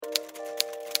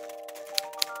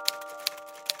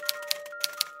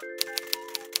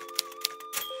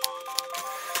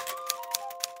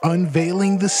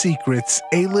unveiling the secrets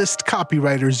A-list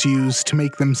copywriters use to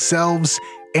make themselves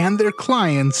and their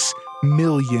clients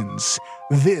millions.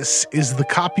 This is the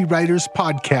Copywriters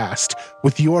Podcast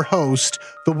with your host,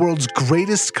 the world's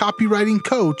greatest copywriting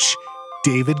coach,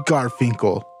 David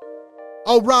Garfinkel.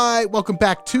 All right, welcome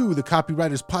back to the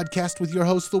Copywriters Podcast with your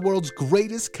host, the world's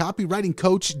greatest copywriting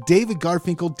coach, David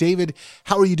Garfinkel. David,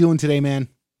 how are you doing today, man?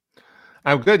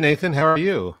 I'm good, Nathan. How are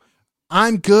you?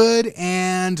 I'm good,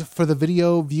 and for the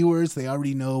video viewers, they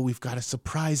already know we've got a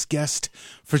surprise guest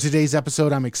for today's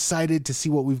episode. I'm excited to see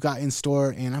what we've got in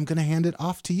store, and I'm going to hand it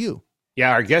off to you.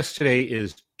 Yeah, our guest today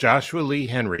is Joshua Lee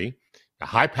Henry, a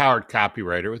high-powered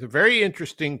copywriter with a very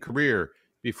interesting career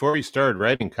before he started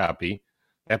writing copy.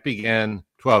 That began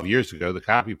 12 years ago, the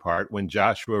copy part, when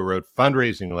Joshua wrote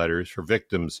fundraising letters for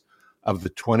victims of the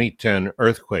 2010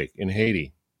 earthquake in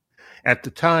Haiti. At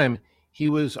the time, he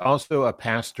was also a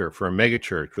pastor for a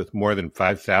megachurch with more than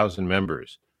 5,000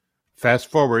 members.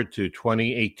 Fast forward to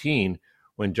 2018,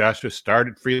 when Joshua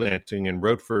started freelancing and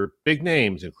wrote for big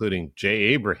names, including Jay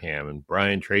Abraham and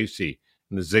Brian Tracy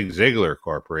and the Zig Ziglar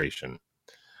Corporation.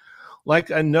 Like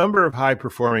a number of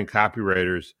high-performing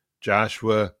copywriters,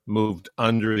 Joshua moved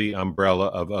under the umbrella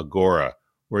of Agora,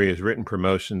 where he has written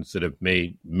promotions that have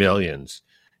made millions.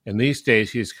 And these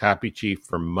days, he is copy chief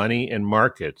for Money and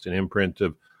Markets, an imprint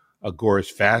of Agora's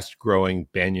fast-growing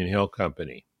Banyan Hill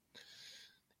company.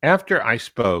 After I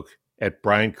spoke at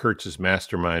Brian Kurtz's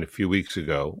mastermind a few weeks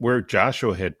ago, where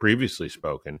Joshua had previously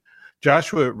spoken,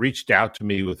 Joshua reached out to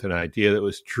me with an idea that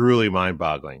was truly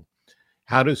mind-boggling: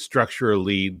 how to structure a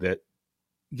lead that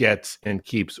gets and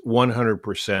keeps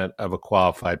 100% of a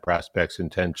qualified prospect's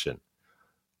intention.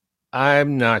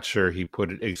 I'm not sure he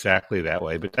put it exactly that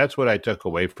way, but that's what I took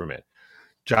away from it.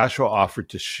 Joshua offered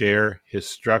to share his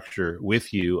structure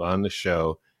with you on the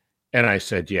show, and I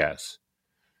said yes.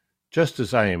 Just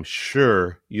as I am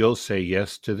sure you'll say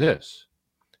yes to this.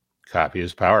 Copy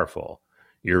is powerful.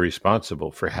 You're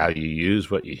responsible for how you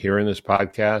use what you hear in this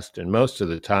podcast, and most of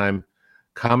the time,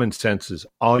 common sense is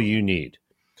all you need.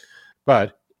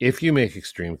 But if you make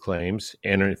extreme claims,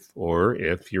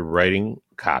 if you're writing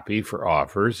copy for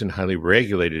offers in highly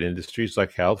regulated industries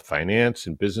like health, finance,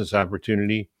 and business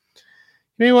opportunity,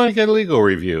 you may want to get a legal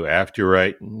review after you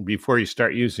write and before you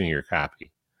start using your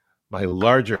copy. My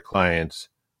larger clients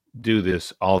do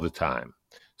this all the time.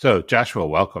 So, Joshua,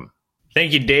 welcome.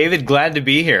 Thank you, David. Glad to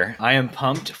be here. I am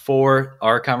pumped for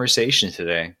our conversation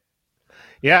today.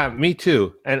 Yeah, me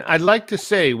too. And I'd like to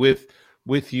say with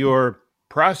your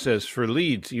process for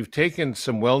leads, you've taken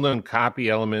some well-known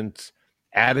copy elements,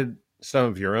 added some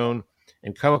of your own,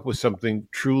 and come up with something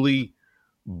truly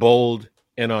bold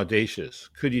and audacious.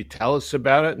 Could you tell us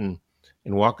about it and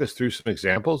walk us through some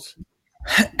examples?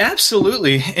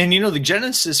 Absolutely. And, the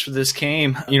genesis for this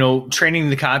came, training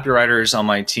the copywriters on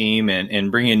my team and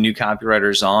bringing new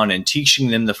copywriters on and teaching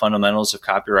them the fundamentals of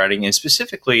copywriting and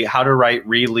specifically how to write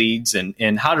re-leads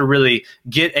and how to really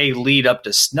get a lead up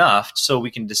to snuff so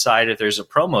we can decide if there's a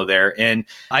promo there. And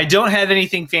I don't have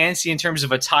anything fancy in terms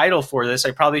of a title for this. I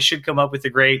probably should come up with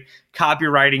a great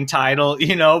copywriting title,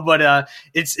 but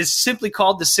it's simply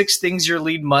called The 6 Things Your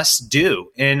Lead Must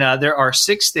Do. And there are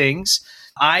 6 things.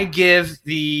 I give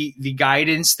the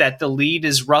guidance that the lead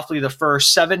is roughly the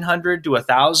first 700 to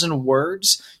 1,000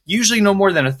 words, usually no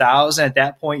more than 1,000. At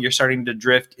that point, you're starting to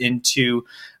drift into,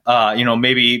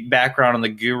 maybe background on the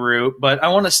guru. But I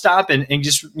want to stop and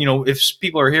just, if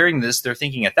people are hearing this, they're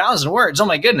thinking 1,000 words. Oh,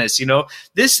 my goodness.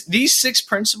 These 6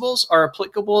 principles are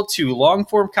applicable to long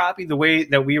form copy, the way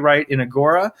that we write in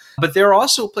Agora, but they're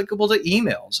also applicable to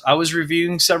emails. I was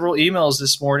reviewing several emails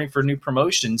this morning for new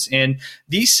promotions, and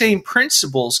these same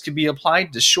principles can be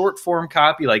applied to short form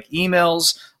copy like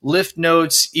emails, lift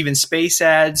notes, even space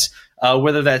ads,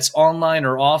 whether that's online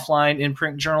or offline in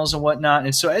print journals and whatnot.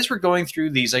 And so as we're going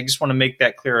through these, I just want to make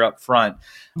that clear up front.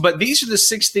 But these are the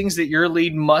 6 things that your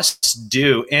lead must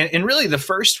do. And really the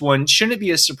first one shouldn't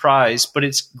be a surprise, but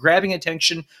it's grabbing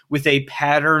attention with a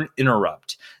pattern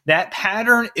interrupt. That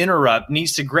pattern interrupt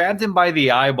needs to grab them by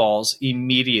the eyeballs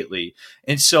immediately.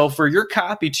 And so for your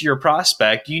copy to your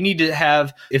prospect, you need to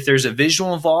have, if there's a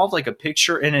visual involved, like a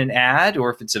picture in an ad,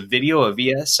 or if it's a video, a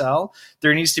VSL,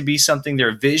 there needs to be something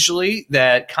there visually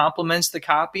that complements the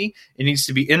copy. It needs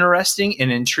to be interesting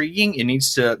and intriguing. It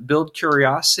needs to build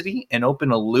curiosity and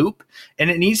open a loop. And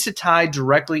it needs to tie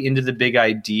directly into the big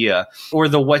idea or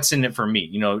the what's in it for me,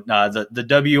 the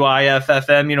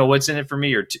WIFFM, what's in it for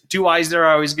me, or two eyes there.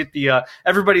 I always get the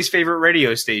everybody's favorite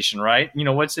radio station, right?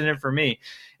 What's in it for me.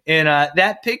 And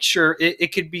that picture,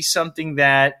 it could be something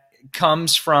that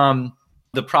comes from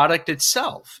the product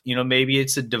itself. Maybe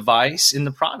it's a device in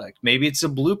the product. Maybe it's a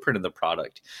blueprint of the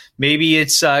product. Maybe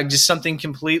it's just something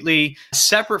completely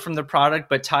separate from the product,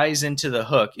 but ties into the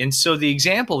hook. And so the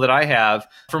example that I have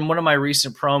from one of my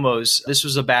recent promos, this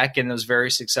was a back end that was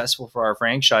very successful for our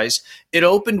franchise. It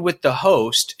opened with the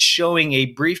host showing a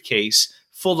briefcase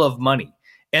full of money.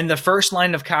 And the first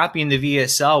line of copy in the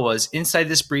VSL was, inside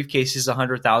this briefcase is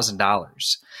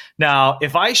 $100,000. Now,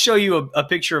 if I show you a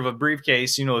picture of a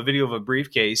briefcase, a video of a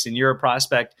briefcase, and you're a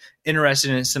prospect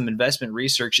interested in some investment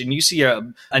research, and you see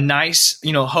a nice,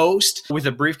 host with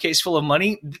a briefcase full of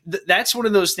money, that's one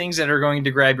of those things that are going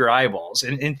to grab your eyeballs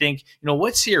and think,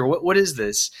 what's here? What is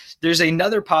this? There's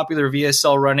another popular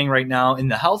VSL running right now in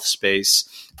the health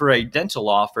space for a dental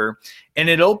offer, and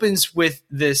it opens with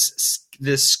this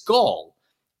skull.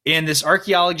 And this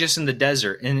archaeologist in the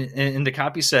desert, and the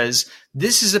copy says,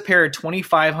 this is a pair of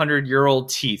 2,500-year-old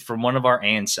teeth from one of our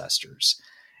ancestors.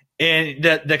 And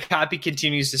the copy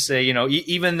continues to say,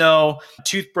 even though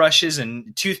toothbrushes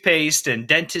and toothpaste and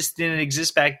dentists didn't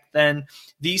exist back then,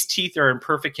 these teeth are in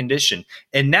perfect condition.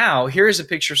 And now here's a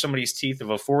picture of somebody's teeth of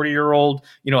a 40-year-old,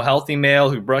 healthy male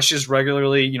who brushes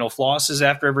regularly, flosses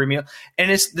after every meal.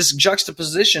 And it's this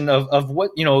juxtaposition of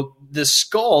what, this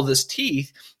skull, this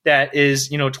teeth that is,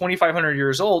 2,500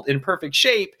 years old in perfect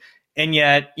shape. And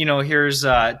yet, here's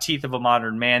teeth of a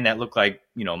modern man that look like,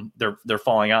 they're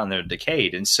falling out and they're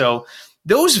decayed. And so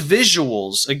those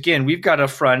visuals, again, we've got a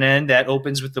front end that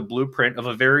opens with the blueprint of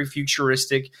a very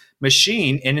futuristic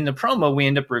machine. And in the promo, we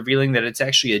end up revealing that it's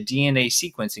actually a DNA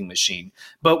sequencing machine.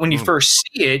 But when you first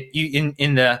see it,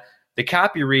 in the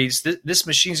copy reads, this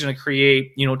machine's going to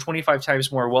create, 25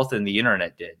 times more wealth than the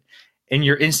internet did. And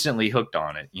you're instantly hooked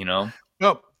on it,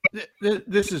 Well,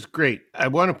 this is great. I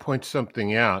want to point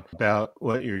something out about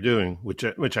what you're doing, which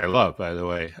I love, by the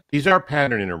way. These are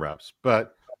pattern interrupts,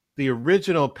 but the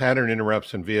original pattern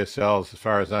interrupts in VSLs, as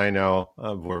far as I know,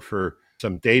 were for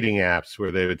some dating apps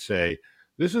where they would say,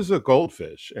 this is a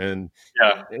goldfish, and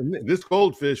this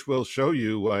goldfish will show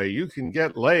you why you can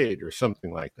get laid, or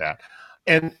something like that.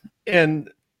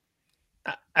 And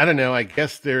I don't know, I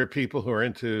guess there are people who are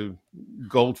into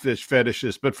goldfish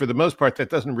fetishes, but for the most part,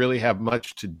 that doesn't really have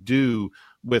much to do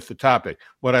with the topic.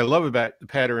 What I love about the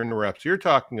pattern interrupts you're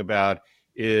talking about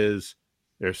is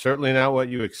they're certainly not what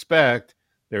you expect.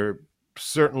 They're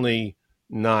certainly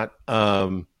not,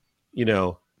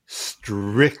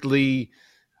 strictly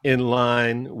in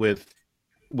line with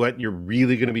what you're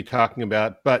really going to be talking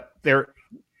about, but they're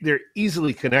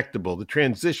easily connectable. The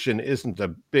transition isn't a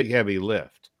big, heavy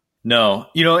lift. No,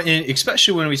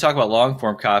 especially when we talk about long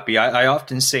form copy, I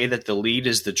often say that the lead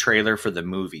is the trailer for the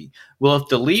movie. Well, if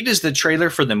the lead is the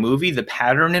trailer for the movie, the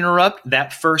pattern interrupt,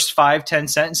 that first 5-10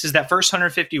 sentences, that first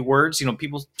 150 words,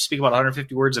 people speak about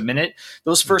 150 words a minute,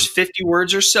 those first 50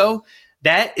 words or so,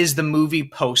 that is the movie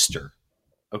poster.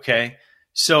 Okay.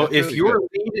 So that's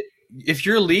if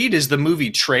your lead is the movie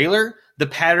trailer, the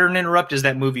pattern interrupt is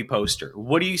that movie poster.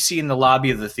 What do you see in the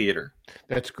lobby of the theater?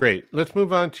 That's great. Let's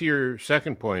move on to your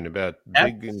second point about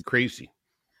big and crazy.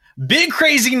 Big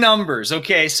crazy numbers.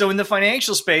 Okay, so in the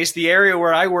financial space, the area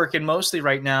where I work in mostly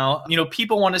right now,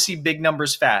 people want to see big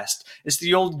numbers fast. It's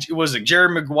the old, Jerry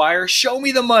Maguire, show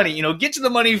me the money, get to the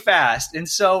money fast. And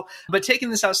so, but taking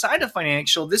this outside of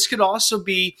financial, this could also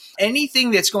be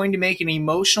anything that's going to make an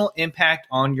emotional impact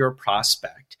on your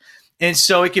prospect. And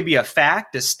so it could be a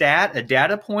fact, a stat, a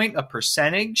data point, a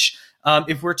percentage.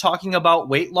 If we're talking about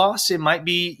weight loss, it might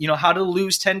be, how to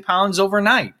lose 10 pounds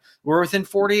overnight or within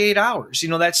 48 hours.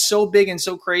 That's so big and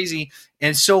so crazy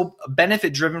and so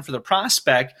benefit driven for the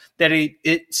prospect that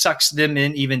it sucks them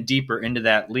in even deeper into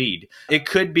that lead. It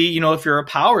could be, if you're a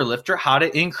power lifter, how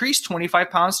to increase 25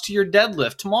 pounds to your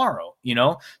deadlift tomorrow,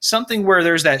 something where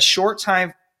there's that short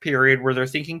time period where they're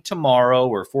thinking tomorrow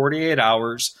or 48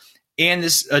 hours. And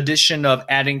this addition of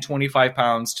adding 25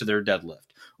 pounds to their deadlift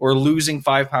or losing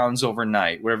 5 pounds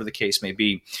overnight, whatever the case may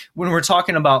be. When we're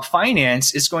talking about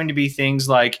finance, it's going to be things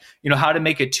like, how to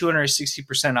make a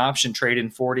 260% option trade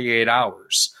in 48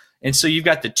 hours. And so you've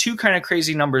got the two kind of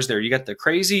crazy numbers there. You got the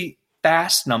crazy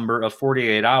fast number of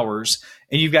 48 hours,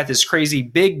 and you've got this crazy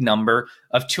big number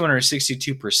of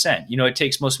 262%. It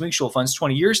takes most mutual funds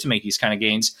 20 years to make these kind of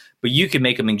gains, but you can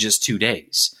make them in just 2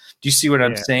 days. Do you see what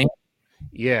I'm saying?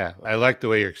 Yeah, I like the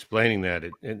way you're explaining that.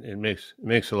 It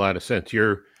makes a lot of sense.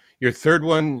 Your third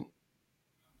one,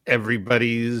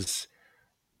 everybody's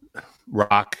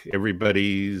rock,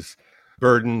 everybody's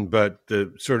burden, but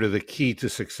the sort of the key to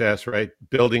success, right?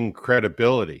 Building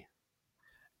credibility.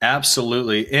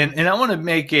 Absolutely. And I want to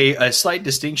make a slight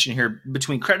distinction here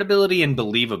between credibility and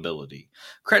believability.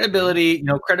 Credibility,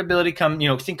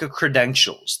 think of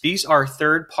credentials. These are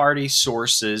third-party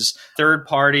sources,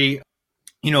 third-party,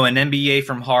 an MBA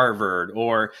from Harvard,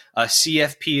 or a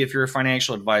CFP if you're a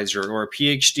financial advisor, or a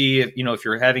PhD if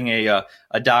you're having a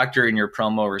doctor in your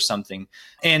promo or something.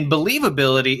 And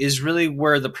believability is really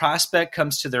where the prospect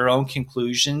comes to their own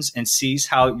conclusions and sees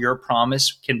how your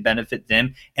promise can benefit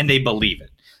them, and they believe it.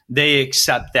 They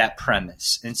accept that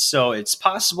premise. And so it's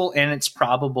possible and it's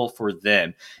probable for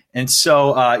them. And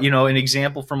so, an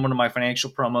example from one of my financial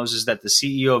promos is that the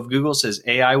CEO of Google says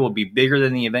AI will be bigger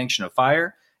than the invention of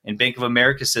fire. And Bank of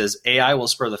America says AI will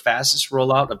spur the fastest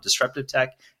rollout of disruptive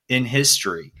tech in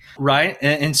history, right?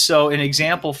 And so an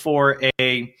example for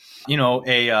a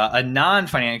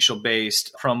non-financial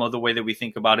based promo, the way that we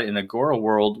think about it in Agora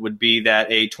world, would be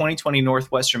that a 2020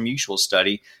 Northwestern Mutual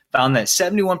study found that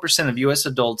 71% of U.S.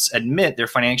 adults admit their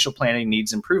financial planning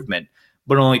needs improvement,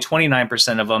 but only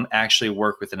 29% of them actually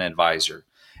work with an advisor.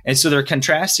 And so they're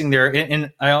contrasting there.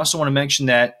 And I also want to mention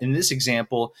that in this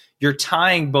example, you're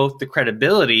tying both the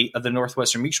credibility of the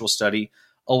Northwestern Mutual study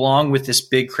along with this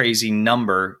big, crazy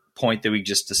number point that we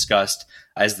just discussed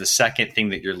as the second thing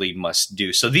that your lead must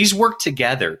do. So these work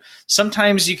together.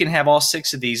 Sometimes you can have all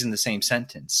 6 of these in the same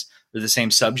sentence or the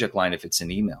same subject line if it's an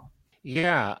email.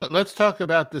 Yeah, but let's talk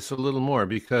about this a little more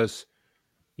because,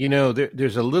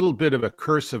 there's a little bit of a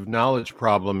curse of knowledge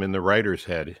problem in the writer's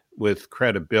head with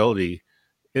credibility.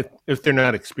 If they're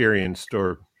not experienced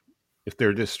or if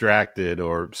they're distracted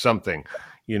or something,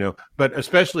 but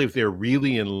especially if they're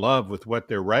really in love with what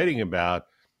they're writing about,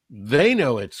 they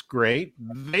know it's great.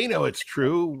 They know it's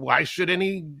true. Why should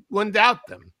anyone doubt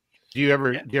them? Do you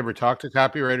ever talk to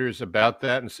copywriters about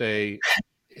that and say,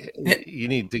 you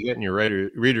need to get in your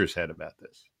reader's head about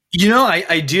this?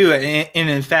 I do. And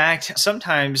in fact,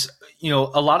 sometimes,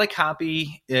 a lot of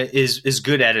copy is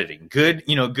good editing. Good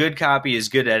copy is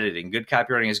good editing. Good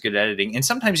copywriting is good editing. And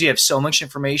sometimes you have so much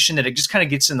information that it just kind of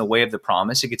gets in the way of the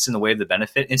promise. It gets in the way of the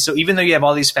benefit. And so even though you have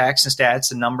all these facts and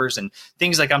stats and numbers and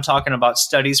things like I'm talking about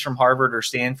studies from Harvard or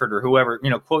Stanford or whoever,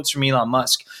 quotes from Elon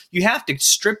Musk, you have to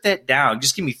strip that down.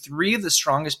 Just give me 3 of the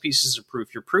strongest pieces of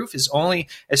proof. Your proof is only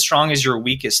as strong as your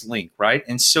weakest link, right?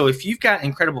 And so if you've got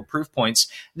incredible proof points,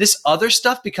 this other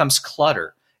stuff becomes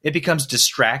clutter. It becomes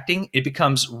distracting. It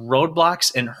becomes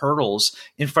roadblocks and hurdles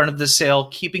in front of the sale,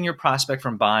 keeping your prospect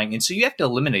from buying. And so you have to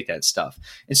eliminate that stuff.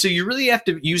 And so you really have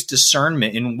to use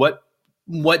discernment in what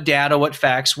data, what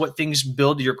facts, what things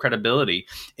build your credibility.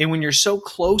 And when you're so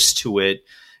close to it,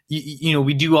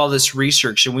 we do all this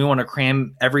research and we want to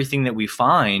cram everything that we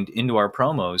find into our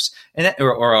promos and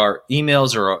or our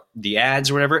emails or the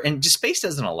ads or whatever. And just space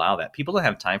doesn't allow that. People don't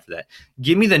have time for that.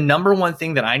 Give me the number one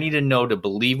thing that I need to know to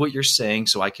believe what you're saying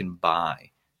so I can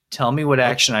buy. Tell me what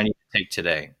action I need to take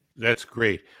today. That's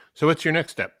great. So what's your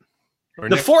next step? Or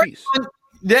the next fourth piece? one,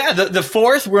 yeah, the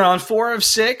fourth, we're on 4 of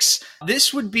 6.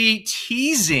 This would be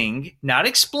teasing, not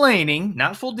explaining,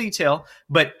 not full detail,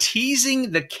 but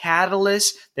teasing the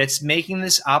catalyst that's making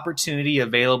this opportunity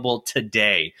available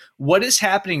today. What is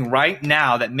happening right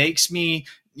now that makes me,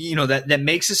 that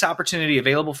makes this opportunity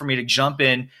available for me to jump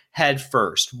in head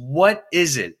first? What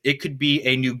is it? It could be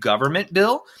a new government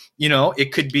bill.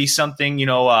 It could be something,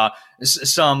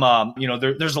 there's a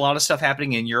lot of stuff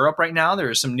happening in Europe right now. There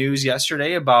was some news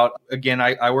yesterday about, again,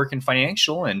 I work in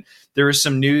financial, and there was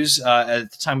some news at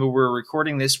the time we were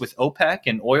recording this with OPEC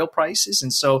and oil prices.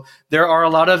 And so there are a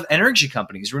lot of energy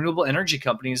companies, renewable energy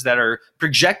companies, that are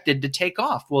projected to take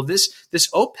off. Well, this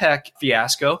OPEC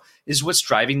fiasco is what's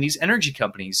driving these energy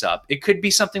companies up. It could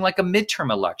be something like a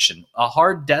midterm election, a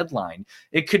hard deadline.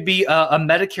 It could be a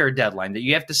Medicare deadline that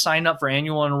you have to sign up for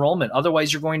annual enrollment.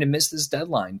 Otherwise, you're going to miss this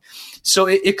deadline. So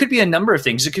it could be a number of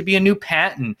things. It could be a new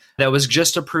patent that was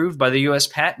just approved by the U.S.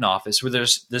 Patent Office where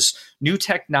there's this new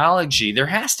technology. There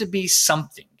has to be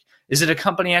something. Is it a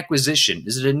company acquisition?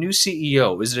 Is it a new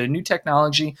CEO? Is it a new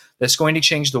technology that's going to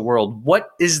change the world?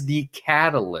 What is the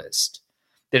catalyst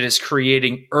that is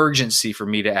creating urgency for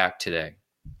me to act today?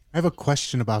 I have a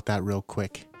question about that real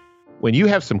quick. When you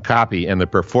have some copy and the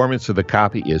performance of the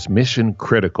copy is mission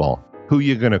critical, who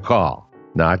you going to call?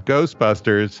 Not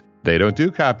Ghostbusters. They don't do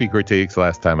copy critiques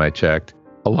last time I checked.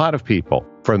 A lot of people,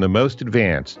 from the most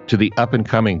advanced to the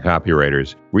up-and-coming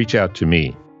copywriters, reach out to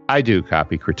me. I do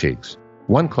copy critiques.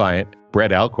 One client,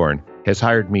 Brett Alcorn, has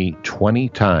hired me 20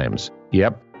 times.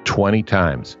 Yep, 20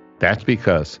 times. That's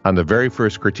because on the very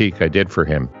first critique I did for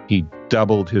him, he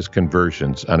doubled his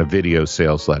conversions on a video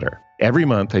sales letter. Every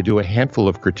month, I do a handful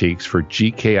of critiques for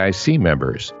GKIC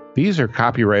members. These are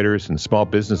copywriters and small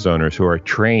business owners who are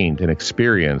trained and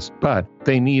experienced, but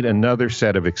they need another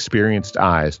set of experienced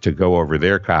eyes to go over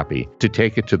their copy to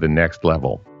take it to the next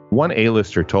level. One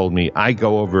A-lister told me I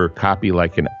go over copy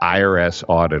like an IRS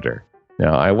auditor.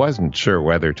 Now, I wasn't sure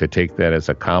whether to take that as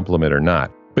a compliment or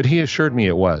not, but he assured me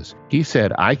it was. He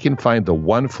said I can find the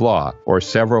one flaw or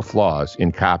several flaws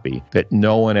in copy that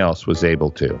no one else was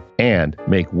able to, and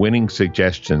make winning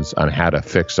suggestions on how to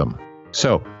fix them.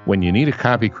 So, when you need a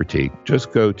copy critique,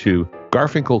 just go to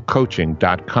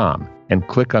garfinkelcoaching.com and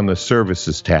click on the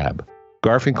Services tab.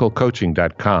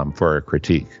 garfinkelcoaching.com for a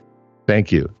critique.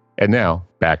 Thank you. And now,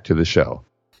 back to the show.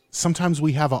 Sometimes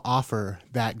we have an offer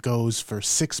that goes for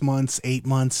 6 months, 8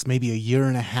 months, maybe a year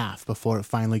and a half before it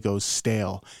finally goes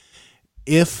stale.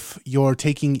 If you're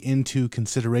taking into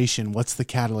consideration what's the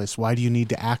catalyst, why do you need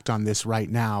to act on this right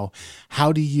now,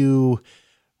 how do you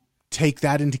take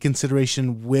that into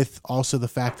consideration with also the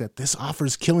fact that this offer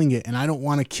is killing it and I don't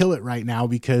want to kill it right now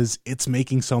because it's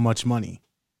making so much money?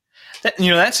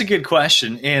 That's a good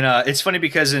question. And it's funny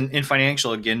because in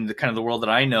financial, again, the kind of the world that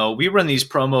I know, we run these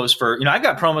promos for, I've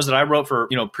got promos that I wrote for,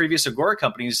 previous Agora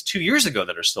companies 2 years ago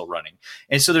that are still running.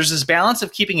 And so there's this balance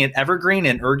of keeping it evergreen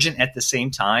and urgent at the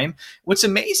same time. What's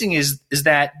amazing is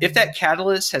that if that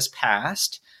catalyst has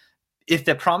passed, if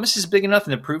the promise is big enough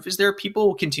and the proof is there, people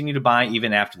will continue to buy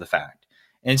even after the fact.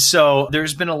 And so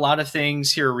there's been a lot of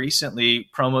things here recently,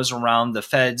 promos around the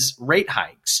Fed's rate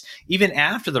hikes. Even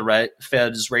after the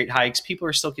Fed's rate hikes, people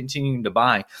are still continuing to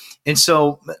buy. And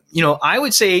so, I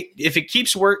would say if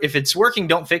it's working,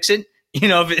 don't fix it.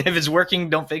 If it's working,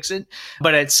 don't fix it.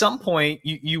 But at some point,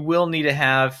 you will need to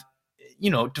have,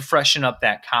 to freshen up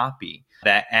that copy,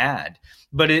 that ad.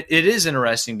 But it is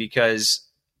interesting because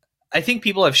I think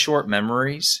people have short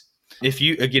memories. If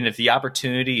the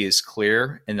opportunity is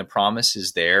clear and the promise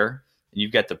is there and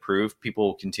you've got the proof, people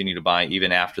will continue to buy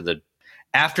even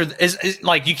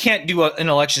like you can't do an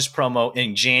elections promo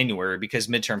in January because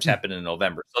midterms happen in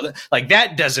November. So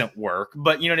that doesn't work.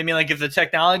 But you know what I mean? Like if the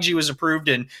technology was approved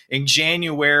in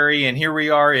January and here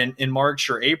we are in March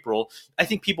or April, I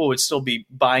think people would still be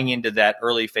buying into that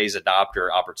early phase adopter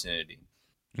opportunity.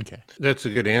 Okay. That's a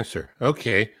good answer.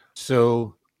 Okay.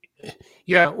 So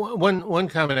yeah, one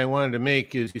comment I wanted to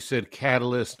make is you said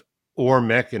catalyst or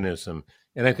mechanism,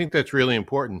 and I think that's really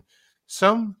important.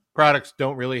 Some products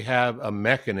don't really have a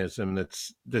mechanism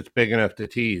that's big enough to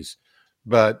tease,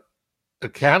 but a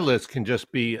catalyst can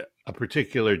just be a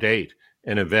particular date,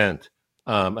 an event,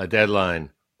 a deadline,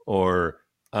 or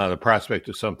the prospect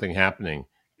of something happening.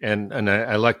 And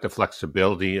I like the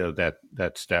flexibility of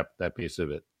that step, that piece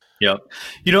of it. Yep.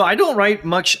 I don't write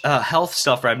much health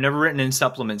stuff. I've never written in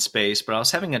supplement space, but I was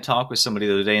having a talk with somebody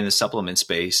the other day in the supplement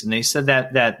space, and they said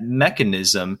that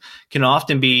mechanism can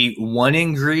often be one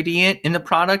ingredient in the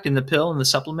product, in the pill, in the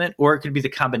supplement, or it could be the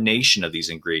combination of these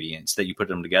ingredients that you put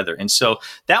them together. And so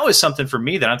that was something for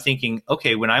me that I'm thinking,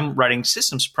 okay, when I'm writing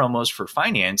systems promos for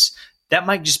finance, that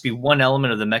might just be one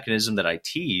element of the mechanism that I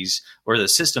tease or the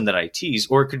system that I tease,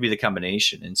 or it could be the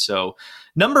combination. And so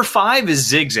number 5 is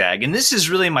zigzag. And this is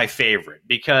really my favorite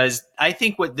because I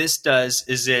think what this does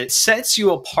is it sets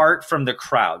you apart from the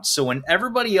crowd. So when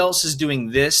everybody else is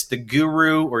doing this, the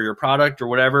guru or your product or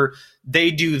whatever,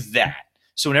 they do that.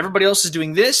 So when everybody else is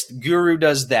doing this, the guru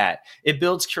does that. It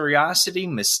builds curiosity,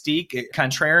 mystique, a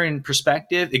contrarian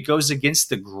perspective. It goes against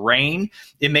the grain.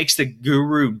 It makes the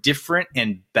guru different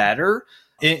and better.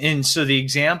 And so the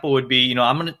example would be,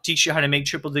 I'm going to teach you how to make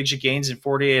triple digit gains in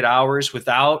 48 hours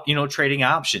without, trading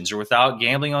options or without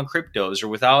gambling on cryptos or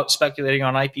without speculating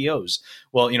on IPOs.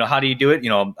 Well, how do you do it?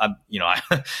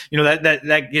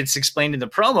 That gets explained in the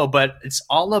promo, but it's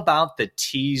all about the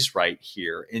tease right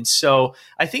here. And so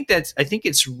I think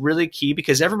it's really key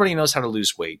because everybody knows how to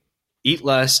lose weight, eat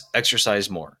less, exercise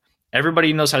more.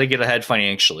 Everybody knows how to get ahead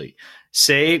financially.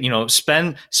 Save,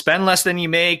 spend less than you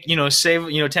make, save,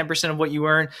 10% of what you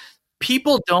earn.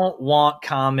 People don't want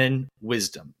common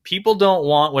wisdom. People don't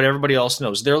want what everybody else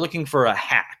knows. They're looking for a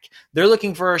hack. They're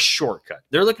looking for a shortcut.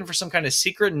 They're looking for some kind of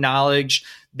secret knowledge.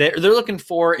 They're looking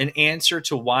for an answer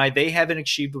to why they haven't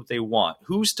achieved what they want.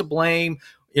 Who's to blame?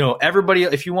 Everybody,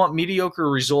 if you want mediocre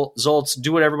results,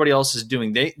 do what everybody else is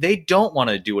doing. They don't want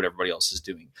to do what everybody else is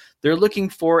doing. They're looking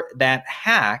for that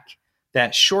hack,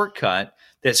 that shortcut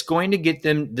that's going to get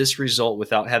them this result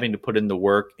without having to put in the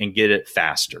work and get it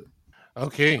faster.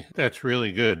 Okay, that's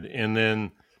really good. And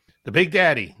then the big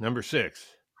daddy, number 6.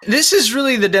 This is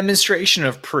really the demonstration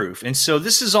of proof. And so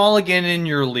this is all again in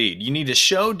your lead. You need to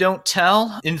show, don't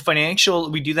tell. In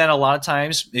financial, we do that a lot of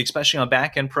times, especially on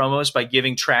back end promos by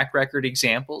giving track record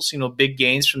examples, big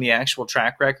gains from the actual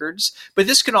track records. But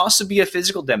this could also be a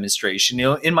physical demonstration.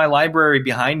 In my library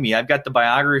behind me, I've got the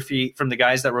biography from the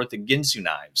guys that wrote the Ginsu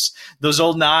knives. Those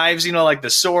old knives, like the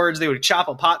swords, they would chop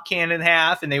a pop can in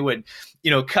half and they would,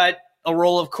 cut a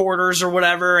roll of quarters or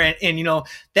whatever. And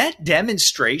that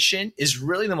demonstration is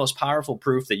really the most powerful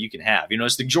proof that you can have.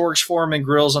 It's the George Foreman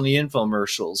grills on the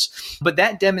infomercials. But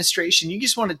that demonstration, you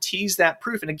just want to tease that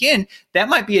proof. And again, that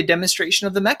might be a demonstration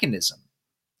of the mechanism.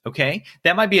 Okay.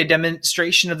 That might be a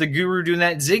demonstration of the guru doing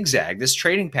that zigzag, this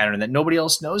trading pattern that nobody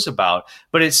else knows about.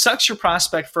 But it sucks your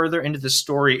prospect further into the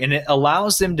story and it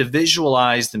allows them to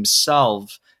visualize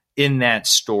themselves in that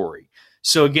story.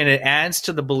 So again, it adds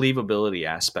to the believability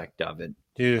aspect of it.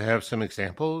 Do you have some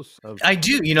examples? I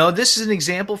do. This is an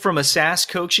example from a SaaS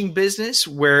coaching business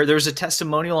where there's a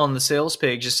testimonial on the sales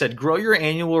page that said, grow your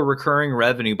annual recurring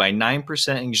revenue by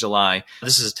 9% in July.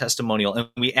 This is a testimonial. And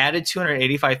we added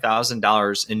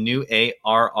 $285,000 in new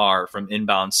ARR from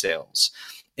inbound sales.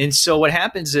 And so what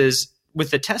happens is with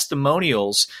the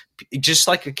testimonials, just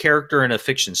like a character in a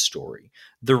fiction story,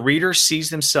 the reader sees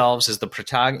themselves as the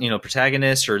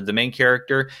protagonist or the main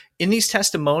character. In these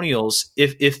testimonials,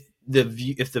 if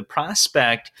the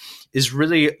prospect is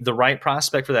really the right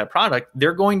prospect for that product,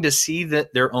 they're going to see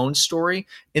their own story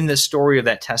in the story of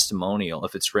that testimonial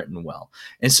if it's written well.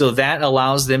 And so that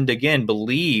allows them to, again,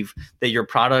 believe that your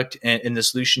product and the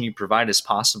solution you provide is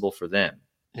possible for them.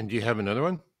 And do you have another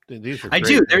one? These are I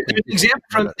do.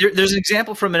 There's an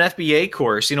example from an FBA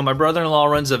course. My brother-in-law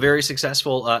runs a very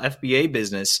successful FBA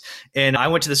business, and I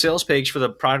went to the sales page for the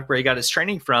product where he got his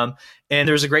training from, and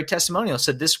there's a great testimonial. It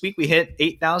said, this week we hit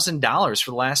 $8,000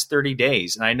 for the last 30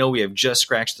 days, and I know we have just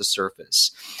scratched the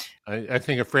surface. I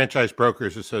think a Franchise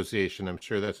Brokers Association. I'm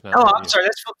sure that's not. Oh, I'm sorry.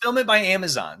 That's Fulfillment by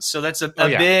Amazon. So that's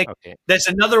that's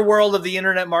another world of the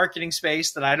internet marketing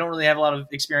space that I don't really have a lot of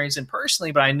experience in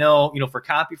personally, but I know, for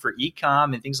copy for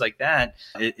e-com and things like that,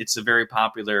 it's a very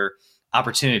popular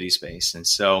opportunity space. And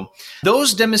so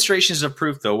those demonstrations of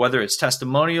proof, though, whether it's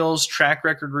testimonials, track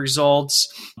record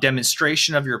results,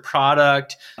 demonstration of your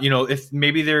product, if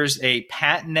maybe there's a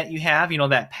patent that you have,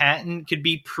 that patent could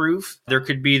be proof. There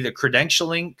could be the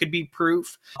credentialing could be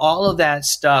proof. All of that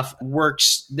stuff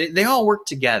works. They all work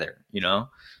together,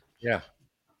 Yeah.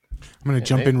 I'm going to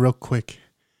jump in real quick.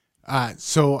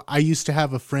 So I used to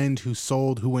have a friend who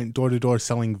went door to door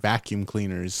selling vacuum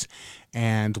cleaners.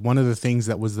 And one of the things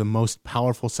that was the most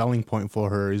powerful selling point for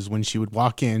her is when she would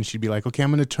walk in, she'd be like, okay,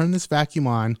 I'm going to turn this vacuum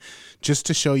on just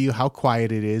to show you how quiet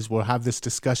it is. We'll have this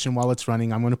discussion while it's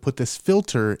running. I'm going to put this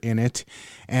filter in it.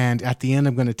 And at the end,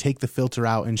 I'm going to take the filter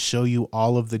out and show you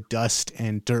all of the dust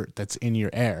and dirt that's in your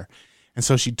air. And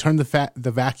so she'd turn the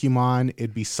vacuum on.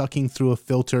 It'd be sucking through a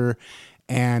filter.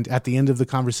 And at the end of the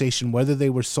conversation, whether they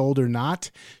were sold or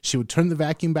not, she would turn the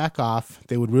vacuum back off.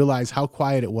 They would realize how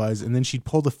quiet it was. And then she'd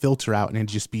pull the filter out and it'd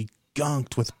just be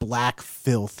gunked with black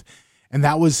filth. And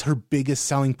that was her biggest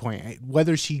selling point.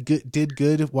 Whether she did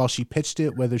good while she pitched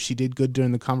it, whether she did good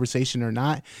during the conversation or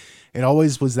not, it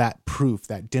always was that proof,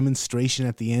 that demonstration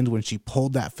at the end when she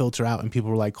pulled that filter out and people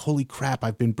were like, holy crap,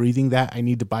 I've been breathing that. I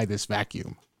need to buy this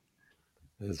vacuum.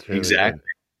 That's really exactly. Good.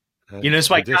 It's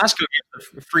why Costco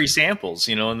gives free samples,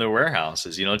 in their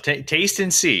warehouses, taste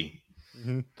and see.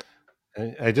 Mm-hmm.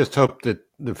 I just hope that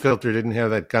the filter didn't have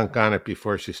that gunk on it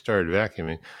before she started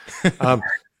vacuuming.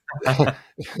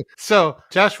 So,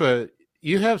 Joshua,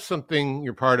 you have something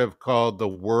you're part of called the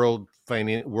World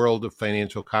of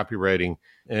Financial Copywriting,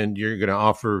 and you're going to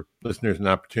offer listeners an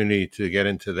opportunity to get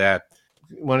into that.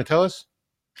 You want to tell us?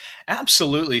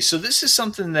 Absolutely. So this is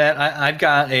something that I've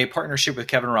got a partnership with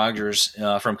Kevin Rogers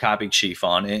from Copy Chief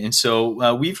on. And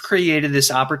so we've created this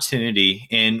opportunity.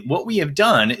 And what we have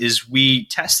done is we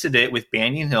tested it with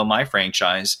Banyan Hill, my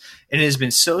franchise, and it has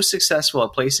been so successful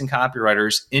at placing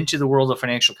copywriters into the world of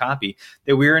financial copy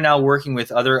that we are now working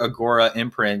with other Agora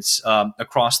imprints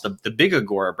across the big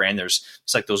Agora brand.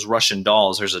 It's like those Russian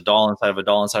dolls. There's a doll inside of a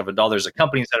doll inside of a doll. There's a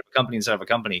company inside of a company inside of a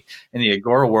company in the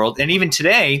Agora world. And even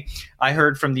today, I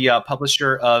heard from the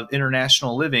publisher of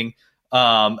International Living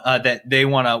that they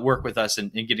want to work with us in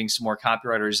getting some more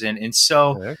copywriters in. And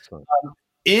so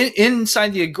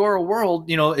inside the Agora world,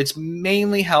 it's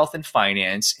mainly health and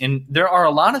finance. And there are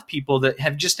a lot of people that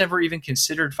have just never even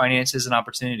considered finance as an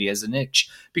opportunity, as a niche,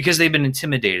 because they've been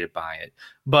intimidated by it.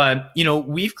 But,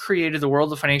 we've created the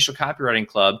World of Financial Copywriting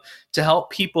Club to help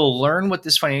people learn what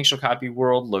this financial copy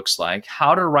world looks like,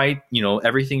 how to write,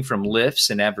 everything from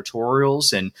lifts and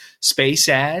advertorials and space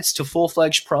ads to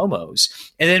full-fledged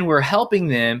promos. And then we're helping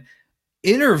them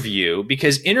interview,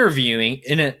 because interviewing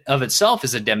in and of itself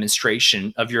is a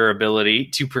demonstration of your ability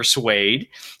to persuade.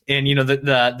 And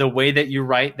the way that you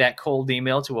write that cold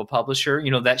email to a publisher,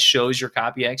 that shows your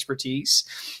copy expertise.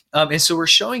 And so we're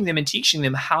showing them and teaching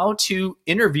them how to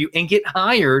interview and get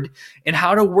hired, and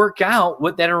how to work out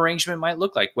what that arrangement might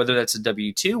look like, whether that's a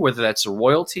W-2, whether that's a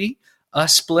royalty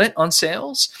split on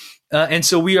sales. And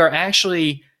so we are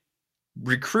actually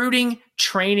recruiting,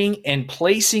 training, and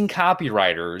placing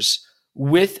copywriters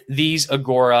with these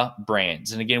Agora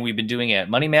brands. And again, we've been doing it at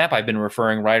Money Map. I've been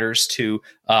referring writers to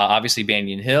obviously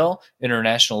Banyan Hill,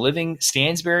 International Living,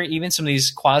 Stansberry, even some of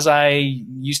these quasi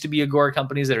used to be Agora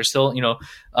companies that are still,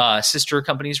 sister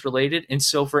companies related. And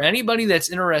so for anybody that's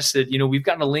interested, we've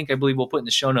got a link I believe we'll put in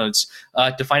the show notes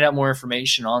to find out more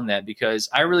information on that, because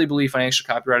I really believe financial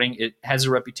copywriting, it has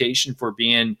a reputation for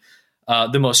being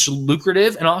the most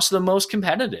lucrative and also the most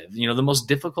competitive, the most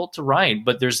difficult to write.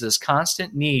 But there's this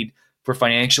constant need for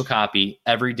financial copy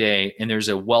every day, and there's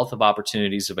a wealth of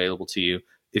opportunities available to you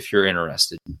if you're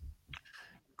interested.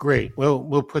 Great. Well,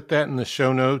 we'll put that in the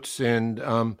show notes. And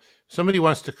somebody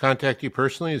wants to contact you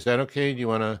personally. Is that okay? Do you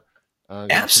want to?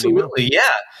 Absolutely.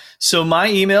 Yeah. So my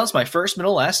email is my first,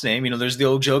 middle, last name. There's the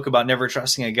old joke about never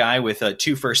trusting a guy with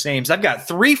 2 first names. I've got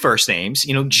 3 first names,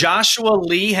 Joshua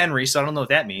Lee Henry. So I don't know what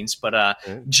that means, but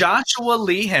Joshua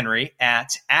Lee Henry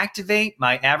at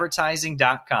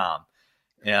activatemyadvertising.com.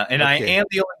 Yeah, and okay. I am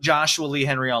the only Joshua Lee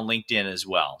Henry on LinkedIn as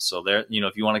well. So there,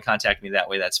 if you want to contact me that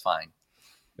way, that's fine.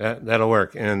 That'll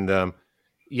work. And we'll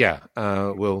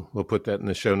put that in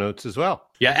the show notes as well.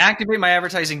 Yeah,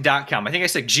 activatemyadvertising.com. I think I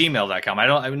said gmail.com.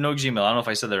 I have no Gmail. I don't know if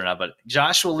I said that or not, but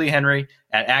Joshua Lee Henry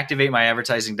at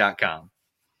activatemyadvertising.com.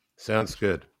 Sounds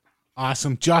good.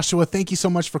 Awesome. Joshua, thank you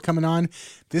so much for coming on.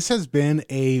 This has been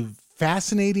a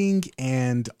fascinating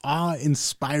and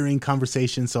awe-inspiring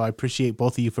conversation, so I appreciate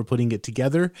both of you for putting it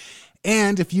together.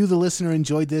 And if you, the listener,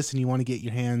 enjoyed this and you want to get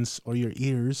your hands or your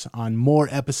ears on more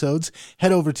episodes,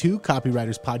 head over to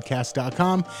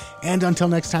copywriterspodcast.com. And until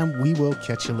next time, we will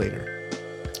catch you later.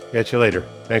 Catch you later.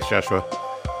 Thanks, Joshua.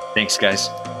 Thanks, guys.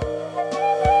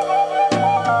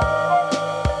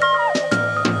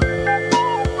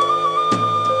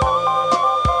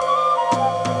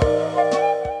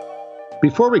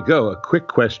 Before we go, a quick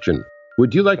question.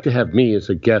 Would you like to have me as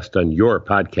a guest on your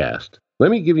podcast?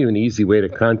 Let me give you an easy way to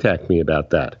contact me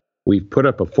about that. We've put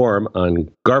up a form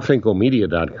on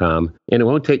garfinkelmedia.com, and it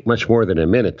won't take much more than a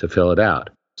minute to fill it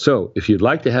out. So if you'd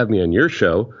like to have me on your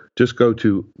show, just go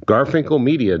to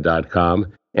garfinkelmedia.com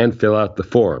and fill out the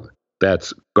form.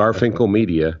 That's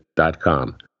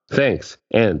garfinkelmedia.com. Thanks,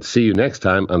 and see you next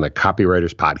time on the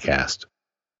Copywriters Podcast.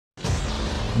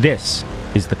 This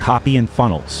is the Copy and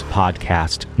Funnels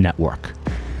Podcast Network.